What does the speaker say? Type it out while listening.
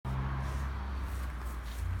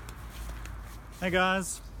Hey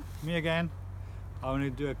guys, me again. I want to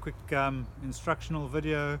do a quick instructional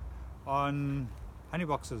video on honey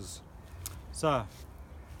boxes. So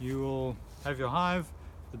you will have your hive.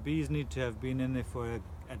 The bees need to have been in there for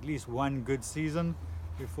at least one good season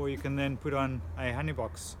before you can then put on a honey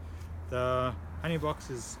box. The honey box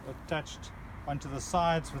is attached onto the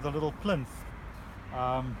sides with a little plinth,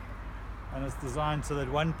 and it's designed so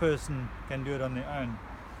that one person can do it on their own.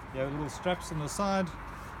 You have little straps on the side.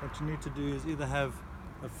 What you need to do is either have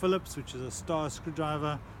a Phillips, which is a star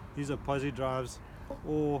screwdriver, these are posi drives,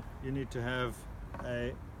 or you need to have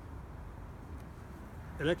a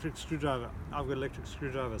electric screwdriver. I've got electric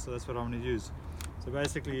screwdriver, so that's what I'm going to use. So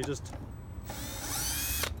basically you just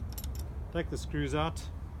take the screws out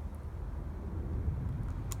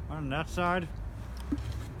on that side,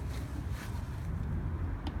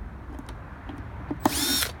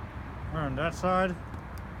 on that side,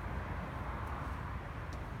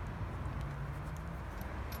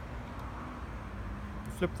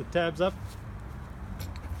 flip the tabs up,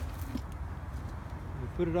 you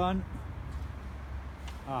put it on,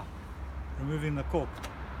 removing the cork,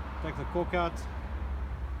 take the cork out,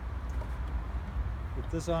 put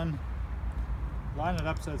this on, line it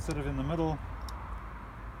up so it's sort of in the middle,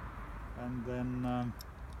 and then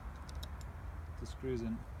the screws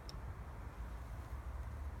in.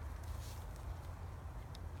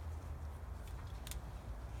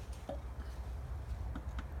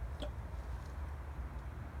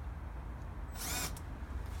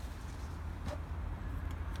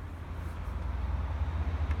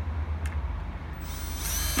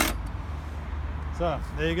 So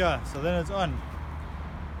there you go, so then it's on.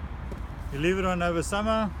 You leave it on over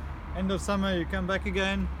summer, end of summer you come back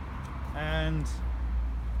again, and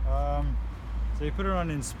so you put it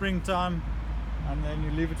on in springtime, and then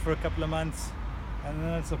you leave it for a couple of months, and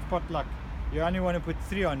then it's a potluck. You only want to put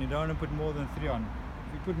 3 on, you don't want to put more than 3 on.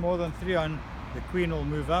 If you put more than 3 on, the queen will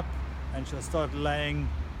move up and she'll start laying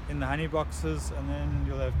in the honey boxes, and then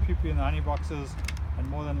you'll have pupae in the honey boxes, and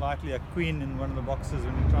more than likely a queen in one of the boxes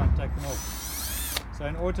when you try and take them off. So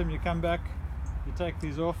in autumn you come back, you take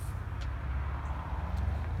these off,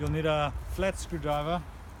 you'll need a flat screwdriver,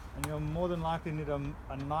 and you'll more than likely need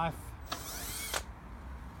a knife.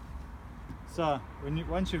 So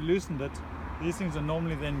once you've loosened it, these things are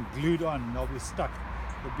normally then glued on, they'll be stuck.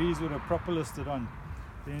 The bees would have propolised it on.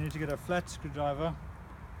 So you need to get a flat screwdriver,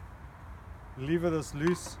 lever this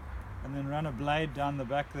loose, and then run a blade down the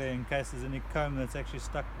back there in case there's any comb that's actually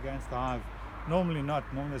stuck against the hive. Normally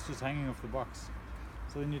not, normally it's just hanging off the box.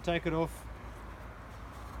 So then you take it off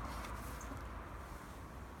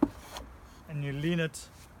and you lean it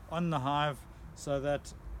on the hive so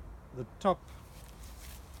that the top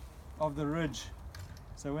of the ridge,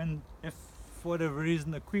 so if for whatever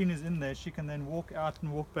reason the queen is in there, she can then walk out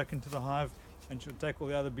and walk back into the hive, and she'll take all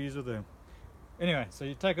the other bees with her. Anyway, so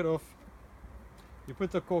you take it off, you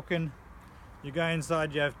put the cork in, you go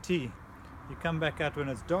inside, you have tea. You come back out when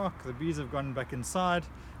it's dark, the bees have gone back inside,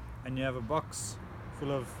 and you have a box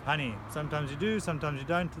full of honey. Sometimes you do, sometimes you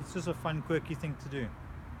don't. It's just a fun, quirky thing to do.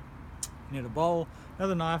 You need a bowl,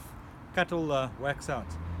 another knife, cut all the wax out.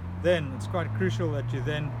 Then it's quite crucial that you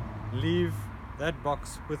then leave that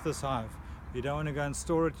box with this hive. You don't want to go and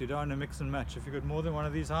store it, you don't want to mix and match. If you've got more than one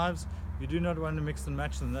of these hives, you do not want to mix and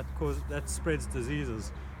match them. That spreads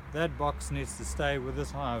diseases. That box needs to stay with this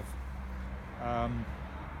hive.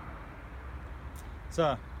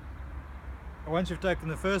 So once you've taken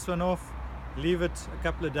the first one off, leave it a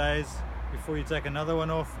couple of days before you take another one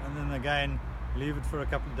off, and then again leave it for a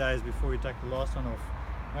couple of days before you take the last one off.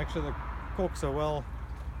 Make sure the corks are well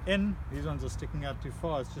in. These ones are sticking out too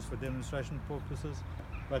far, it's just for demonstration purposes,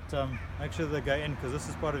 but make sure they go in, because this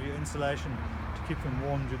is part of your insulation to keep them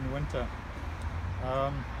warm during the winter.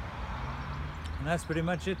 And that's pretty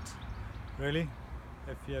much it, really.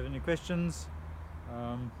 If you have any questions,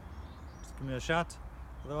 just give me a shout.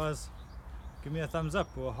 Otherwise, give me a thumbs up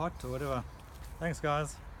or a heart or whatever. Thanks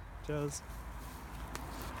guys. Cheers.